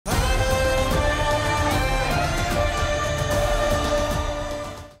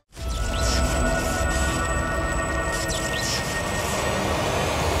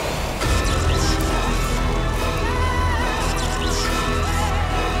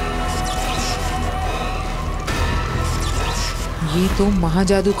ये तो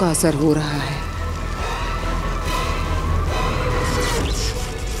महाजादू का असर हो रहा है।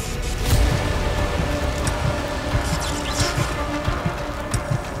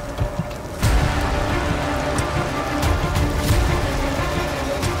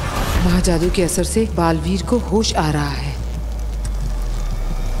 महाजादू के असर से बालवीर को होश आ रहा है।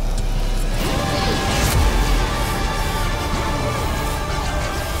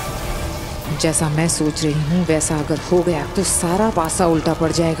 जैसा मैं सोच रही हूँ वैसा अगर हो गया तो सारा पासा उल्टा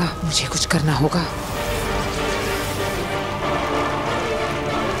पड़ जाएगा। मुझे कुछ करना होगा।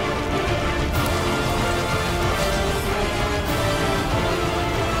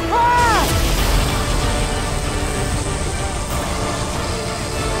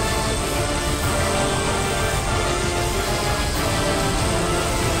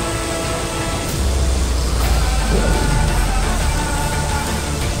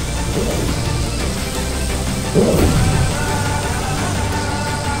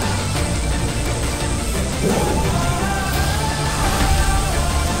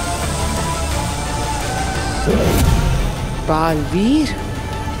 बालवीर,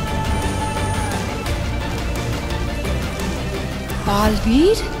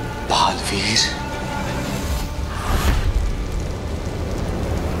 बालवीर, बालवीर।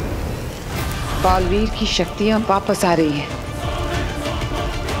 बालवीर की शक्तियां वापस आ रही हैं।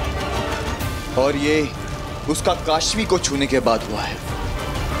 और ये उसका काशवी को छूने के बाद हुआ है।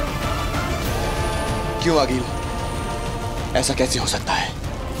 क्यों आगील, ऐसा कैसे हो सकता है?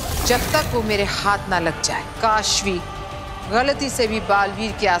 जब तक वो मेरे हाथ ना लग जाए, काशवी गलती से भी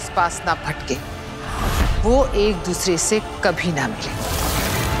बालवीर के आसपास ना भटके, वो एक दूसरे से कभी ना मिले।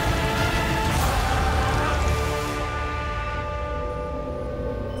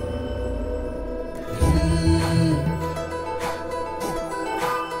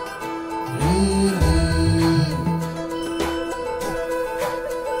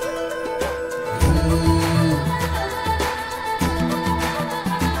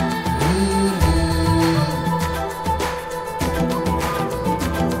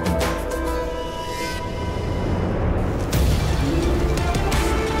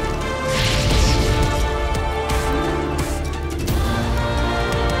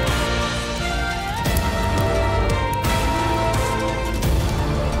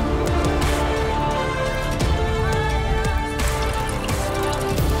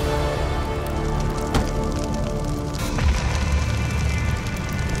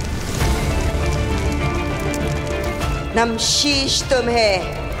 नमशीश तुम्हें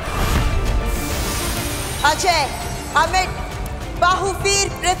अजय, अमित, बाहुवीर,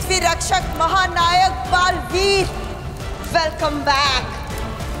 पृथ्वी रक्षक, महानायक बालवीर, वेलकम बैक।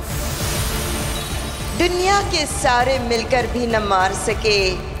 दुनिया के सारे मिलकर भी न मार सके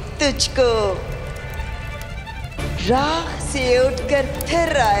तुझको। राख से उठकर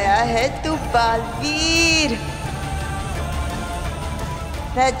फिर आया है तू बालवीर।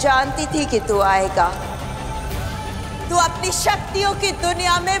 मैं जानती थी कि तू आएगा। तू अपनी शक्तियों की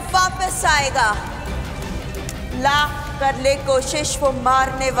दुनिया में वापस आएगा। लाख कर ले कोशिश वो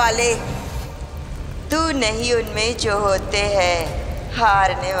मारने वाले, तू नहीं उनमें जो होते हैं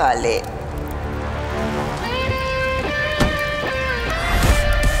हारने वाले।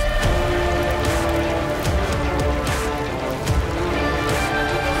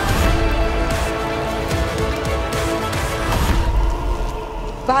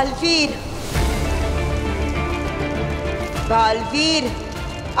 बालवीर, बालवीर,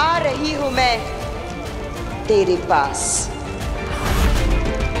 आ रही हूं मैं तेरे पास।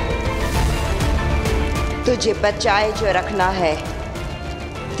 तुझे बचाए जो रखना है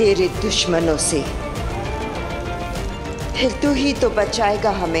तेरे दुश्मनों से, फिर तू ही तो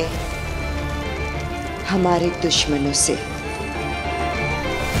बचाएगा हमें हमारे दुश्मनों से।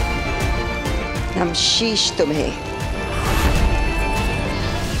 नमशीश तुम्हें।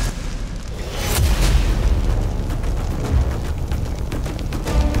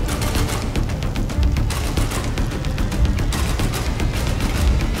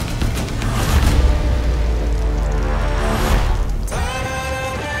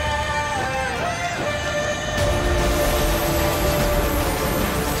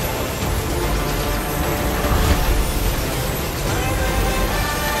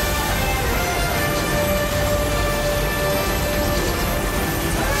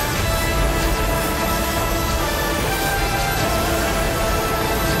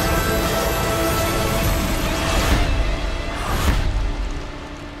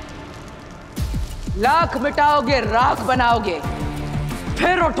 लाख मिटाओगे, राख बनाओगे,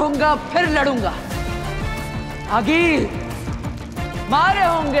 फिर उठूंगा, फिर लड़ूंगा। आगील, मारे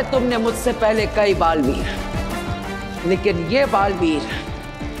होंगे तुमने मुझसे पहले कई बालवीर, लेकिन ये बालवीर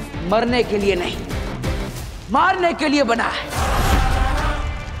मरने के लिए नहीं, मारने के लिए बना है।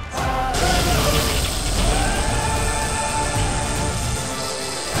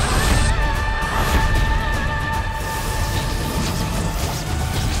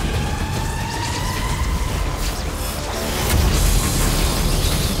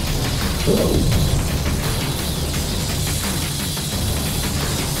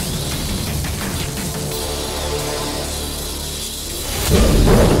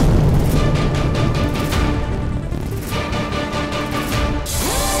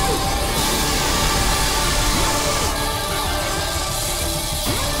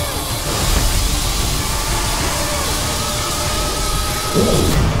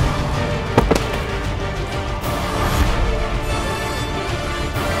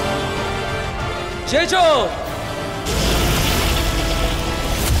 जेजो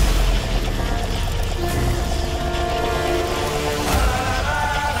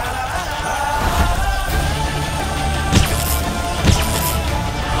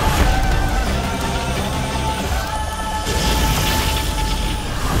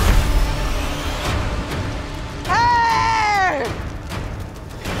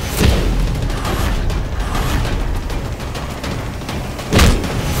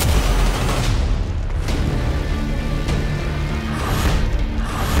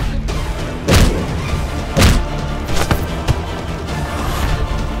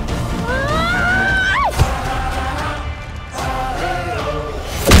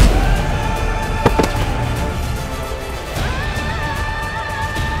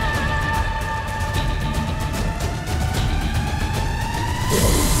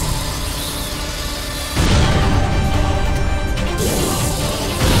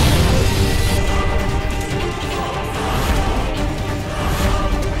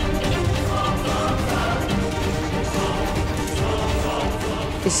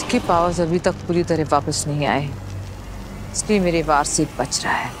इसके पावर्स अभी तक पूरी तरह वापस नहीं आए, इसलिए मेरे वार से बच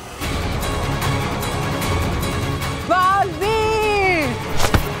रहा है। बालवीर!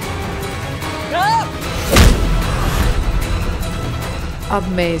 अब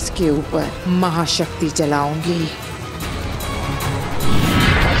मैं इसके ऊपर महाशक्ति चलाऊंगी।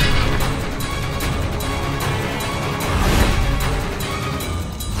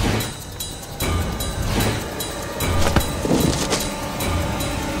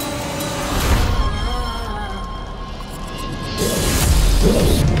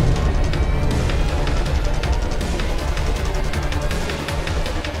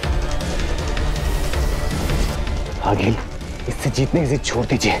 आगेल, इससे जीतने की जिद छोड़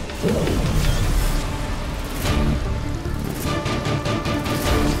दीजिए।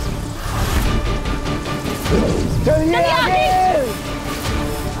 चलिए आगेल!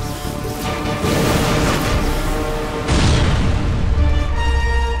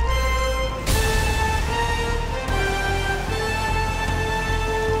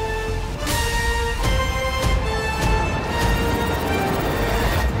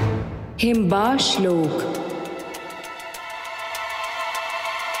 हिम्बाश लोक।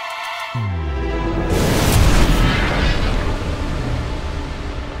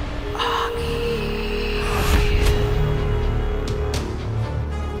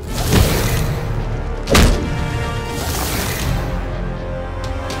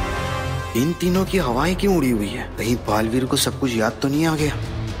 इन तीनों की हवाएं क्यों उड़ी हुई है? कहीं बालवीर को सब कुछ याद तो नहीं आ गया?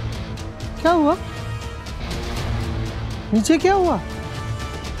 क्या हुआ? नीचे क्या हुआ?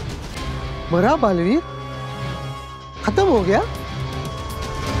 मरा बालवीर? खत्म हो गया?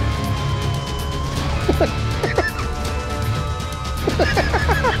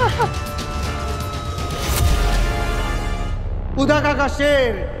 उदाका का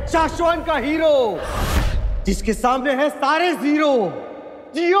शेर, शाश्वन का हीरो, जिसके सामने है सारे जीरो।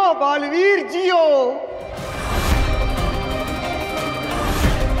 जियो बालवीर जियो।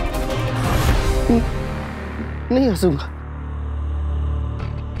 नहीं हंसूंगा,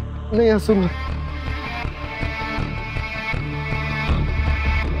 नहीं हंसूंगा।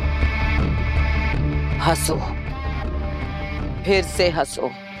 हंसो, फिर से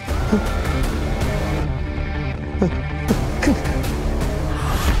हंसो।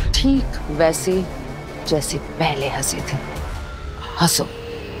 ठीक वैसे जैसे पहले हंसे थे। हंसो।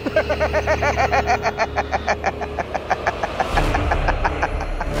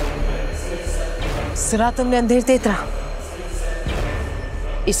 सुना तुमने अंधेर तेतरा?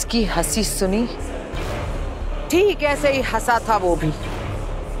 इसकी हंसी सुनी? ठीक ऐसे ही हंसा था वो भी।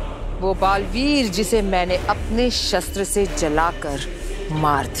 वो बालवीर जिसे मैंने अपने शस्त्र से जलाकर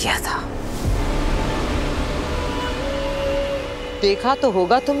मार दिया था। देखा तो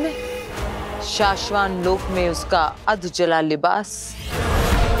होगा तुमने, शाश्वान लोक में उसका अधजला लिबास।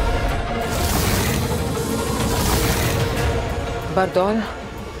 बरदौल,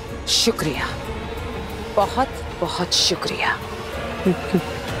 शुक्रिया, बहुत बहुत शुक्रिया।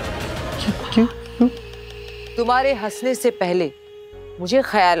 क्यों? तुम्हारे हंसने से पहले मुझे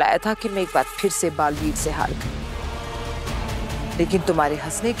ख्याल आया था कि मैं एक बार फिर से बालवीर से हार गई, लेकिन तुम्हारे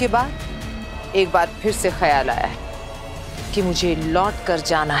हंसने के बाद एक बार फिर से ख्याल आया है कि मुझे लौट कर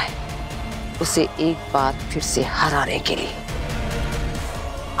जाना है उसे एक बार फिर से हराने के लिए।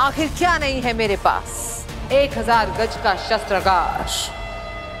 आखिर क्या नहीं है मेरे पास? 1000 गज का शस्त्रागार,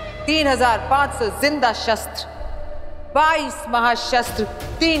 3500 जिंदा शस्त्र, 22 महाशस्त्र,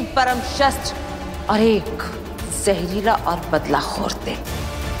 3 परम शस्त्र और एक जहरीला और बदलाखोर तेल।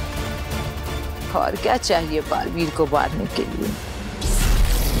 और क्या चाहिए बालवीर को मारने के लिए?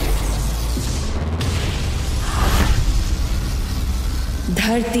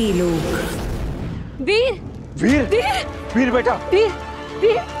 धरती लोक। वीर वीर वीर वीर बेटा, वीर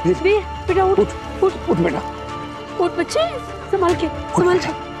वीर वीर बेटा उठ उठ उठ बेटा, उठ बच्चे, संभाल के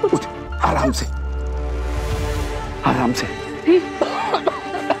उठ, आराम से आराम से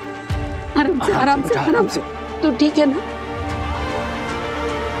आराम से। तू ठीक है ना?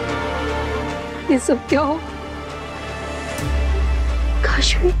 ये सब क्या हो?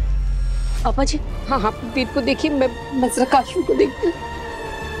 काशवी, पापा जी, हाँ वीर को देखिए, मैं जरा काशवी को देखती हूँ।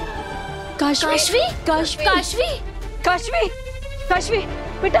 काशवी काशवी काशवी काशवी काशवी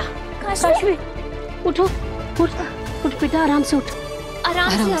बेटा, काशवी उठो, उठ बेटा, आराम से उठ,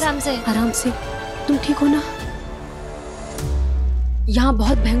 आराम से। तुम ठीक हो ना? यहाँ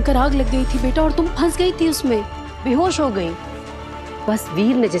बहुत भयंकर आग लग गई थी बेटा, और तुम फंस गई थी उसमें, बेहोश हो गई। बस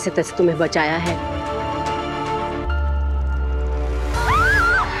वीर ने जैसे तैसे तुम्हें बचाया है।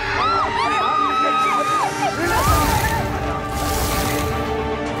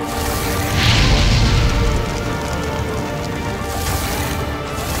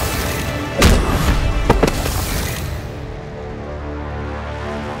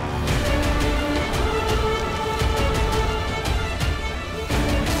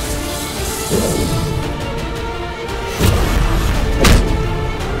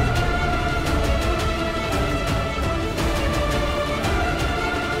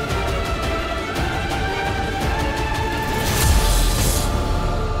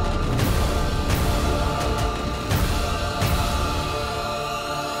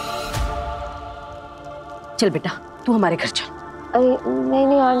 चल बेटा, तू हमारे घर चल। अरे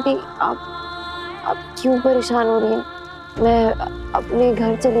नहीं आंटी, आप क्यों परेशान हो रही हैं? मैं अपने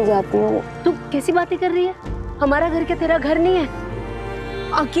घर चली जाती हूँ। तू कैसी बातें कर रही है? हमारा घर क्या तेरा घर नहीं है?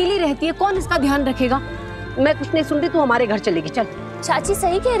 अकेली रहती है, कौन इसका ध्यान रखेगा? मैं कुछ नहीं सुन रही, तू हमारे घर चलेगी। चल। चाची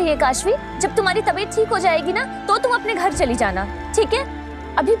सही कह रही है काशवी, जब तुम्हारी तबीयत ठीक हो जाएगी ना तो तुम अपने घर चली जाना, ठीक है?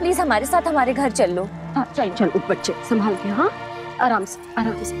 अभी प्लीज हमारे साथ हमारे घर चल लो। हाँ चल उठ बच्चे, संभाल के। हाँ आराम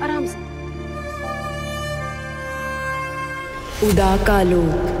से। उदा का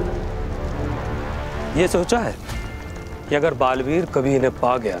लोक। ये सोचा है कि अगर बालवीर कभी इन्हें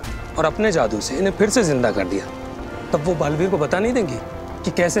पा गया और अपने जादू से इन्हें फिर से जिंदा कर दिया, तब वो बालवीर को बता नहीं देंगी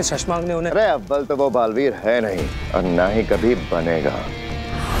कि कैसे शशमांग ने उन्हें। अरे अव्वल तो वो बालवीर है नहीं और ना ही कभी बनेगा।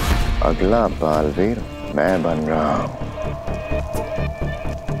 अगला बालवीर मैं बन रहा हूं।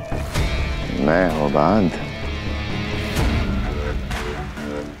 मैं हूं बांध,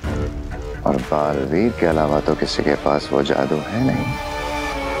 और बालवीर के अलावा तो किसी के पास वो जादू है नहीं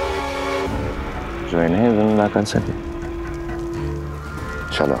जो इन्हें जिंदा कर सके।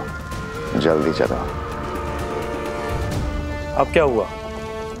 चलो जल्दी चलो। अब क्या हुआ?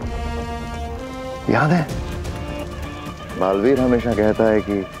 याद है, बालवीर हमेशा कहता है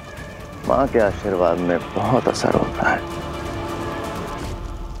कि माँ के आशीर्वाद में बहुत असर होता है।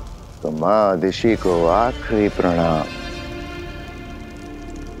 तो माँ आदिति को आखिरी प्रणाम।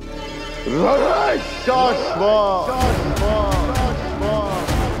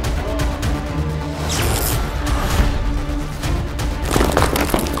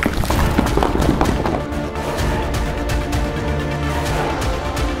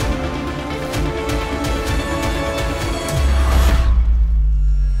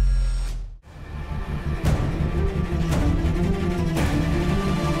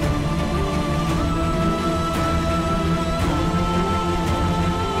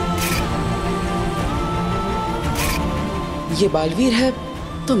 ये बालवीर है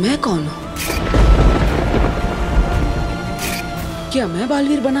तो मैं कौन हूं? क्या मैं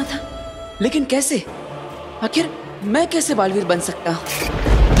बालवीर बना था? लेकिन कैसे? आखिर मैं कैसे बालवीर बन सकता हूं?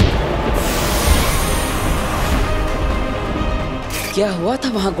 क्या हुआ था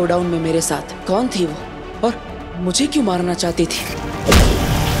वहां गोडाउन में मेरे साथ? कौन थी वो और मुझे क्यों मारना चाहती थी?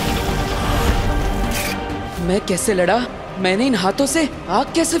 मैं कैसे लड़ा? मैंने इन हाथों से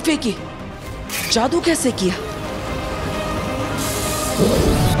आग कैसे फेंकी? जादू कैसे किया?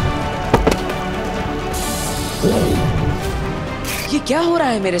 ये क्या हो रहा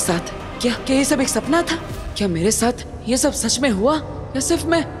है मेरे साथ? क्या ये सब एक सपना था? क्या मेरे साथ ये सब सच में हुआ या सिर्फ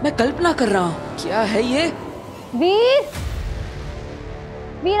मैं कल्पना कर रहा हूँ? क्या है ये? वीर,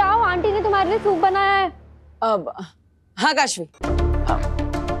 वीर आओ, आंटी ने तुम्हारे लिए सूप बनाया है। अब हाँ काशवी,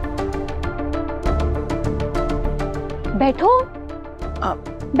 बैठो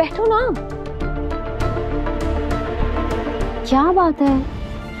बैठो ना। क्या बात है?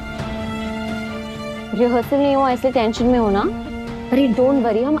 रिहर्सल नहीं हो ऐसे टेंशन में हो ना? अरे डोंट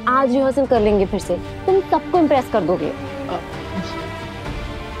वरी, हम आज रिहर्सल कर लेंगे फिर से। तुम सबको इम्प्रेस कर दोगे।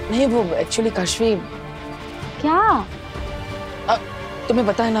 नहीं वो एक्चुअली काशवी, क्या? तुम्हें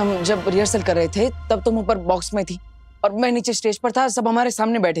पता है ना, हम जब रिहर्सल कर रहे थे तब तुम ऊपर बॉक्स में थी और मैं नीचे स्टेज पर था, सब हमारे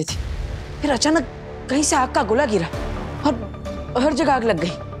सामने बैठे थे। फिर अचानक कहीं से आग का गोला गिरा और हर जगह आग लग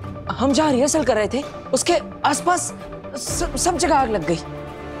गई। हम जहाँ रिहर्सल कर रहे थे उसके आसपास सब जगह आग लग गई।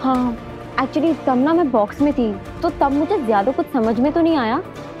 हाँ एक्चुअली तब ना मैं बॉक्स में थी तो तब मुझे ज्यादा कुछ समझ में तो नहीं आया,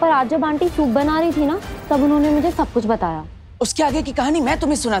 पर आज जब आंटी सूप बना रही थी ना तब उन्होंने मुझे सब कुछ बताया। उसके आगे की कहानी मैं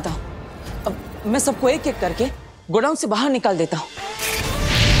तुम्हें सुनाता हूँ। अब मैं सबको एक एक करके गोडाउन से बाहर निकाल देता हूँ।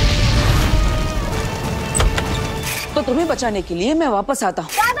 तो तुम्हें बचाने के लिए मैं वापस आता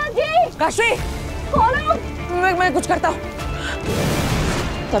हूँ। दादाजी! काशवी! खोलो! मैं कुछ करता हूँ।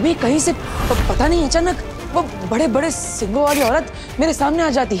 तभी कहीं से पता नहीं अचानक वो बड़े बड़े सिंगों वाली औरत मेरे सामने आ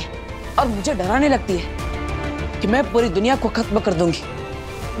जाती है और मुझे डराने लगती है कि मैं पूरी दुनिया को खत्म कर दूंगी,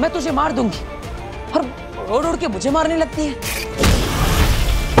 मैं तुझे मार दूंगी, और रोड उड़ के मुझे मारने लगती है।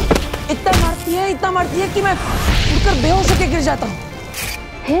 इतना मारती है कि मैं उड़कर बेहोश होकर गिर जाता हूँ।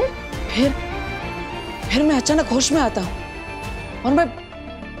 फिर मैं अचानक होश में आता हूँ और मैं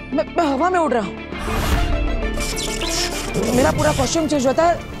हवा में उड़ रहा हूँ। मेरा पूरा कॉस्ट्यूम चेंज होता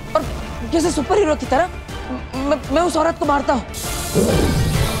है और जैसे सुपर हीरो की तरह मैं उस औरत को मारता हूँ।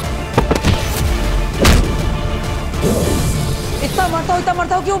 इतना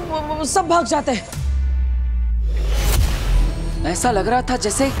मारता हूँ कि वो सब भाग जाते हैं। ऐसा लग रहा था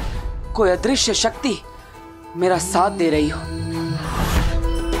जैसे कोई अदृश्य शक्ति मेरा साथ दे रही हो।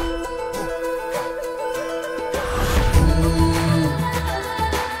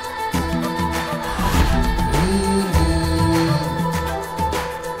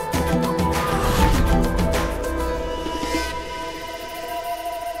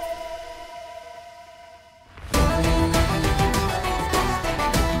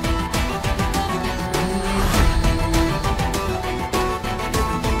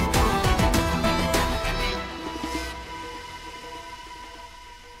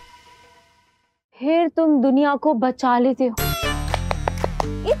 फिर तुम दुनिया को बचा लेते हो।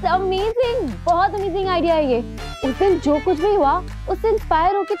 इट्स अमेजिंग, बहुत अमेजिंग आइडिया है ये। उस दिन जो कुछ भी हुआ उससे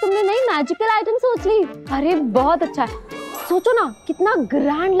इंस्पायर होकर तुमने नई मैजिकल आइटम सोच ली। अरे बहुत अच्छा है। सोचो ना कितना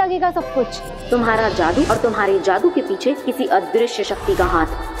ग्रैंड लगेगा सब कुछ। तुम्हारा जादू और तुम्हारे जादू के पीछे किसी अदृश्य शक्ति का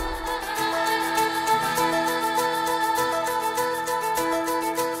हाथ।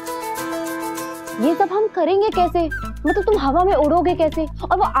 ये सब हम करेंगे कैसे? मतलब तुम हवा में उड़ोगे कैसे?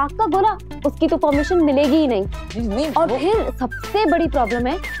 और वो आग का गोला, उसकी तो परमिशन मिलेगी ही नहीं। और फिर सबसे बड़ी प्रॉब्लम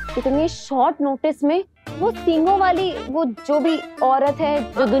है कि तुम ये शॉर्ट नोटिस में वो सींगों वाली वो जो भी औरत है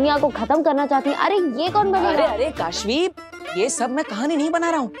जो दुनिया को खत्म करना चाहती है, अरे ये कौन बनेगा? अरे काशवी, ये सब मैं कहानी नहीं बना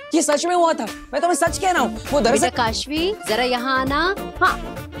रहा हूँ, ये सच में हुआ था। मैं तुम्हें सच कह रहा हूँ। वो दरअसल काशवी जरा यहाँ आना। हाँ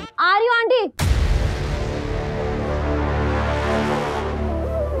आ रही हूँ आंटी।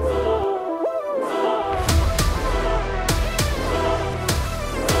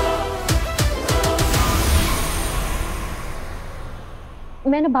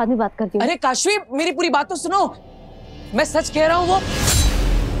 मैंने बाद में बात करती हूँ। अरे काशवी मेरी पूरी बात तो सुनो, मैं सच कह रहा हूँ। वो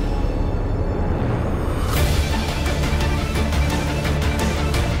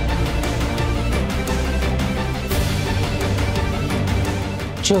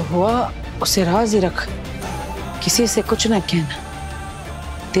जो हुआ उसे राज ही रख, किसी से कुछ ना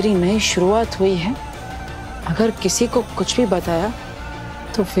कहना। तेरी नई शुरुआत हुई है, अगर किसी को कुछ भी बताया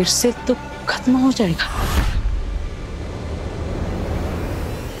तो फिर से तो खत्म हो जाएगा।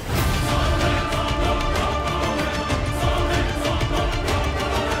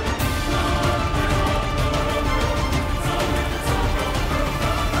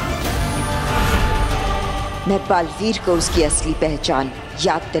 मैं बालवीर को उसकी असली पहचान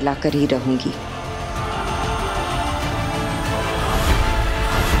याद दिलाकर ही रहूंगी।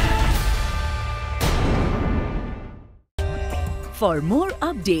 For more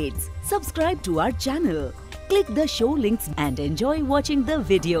updates, subscribe to our channel, click the show links and enjoy watching the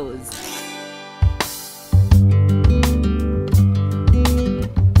videos.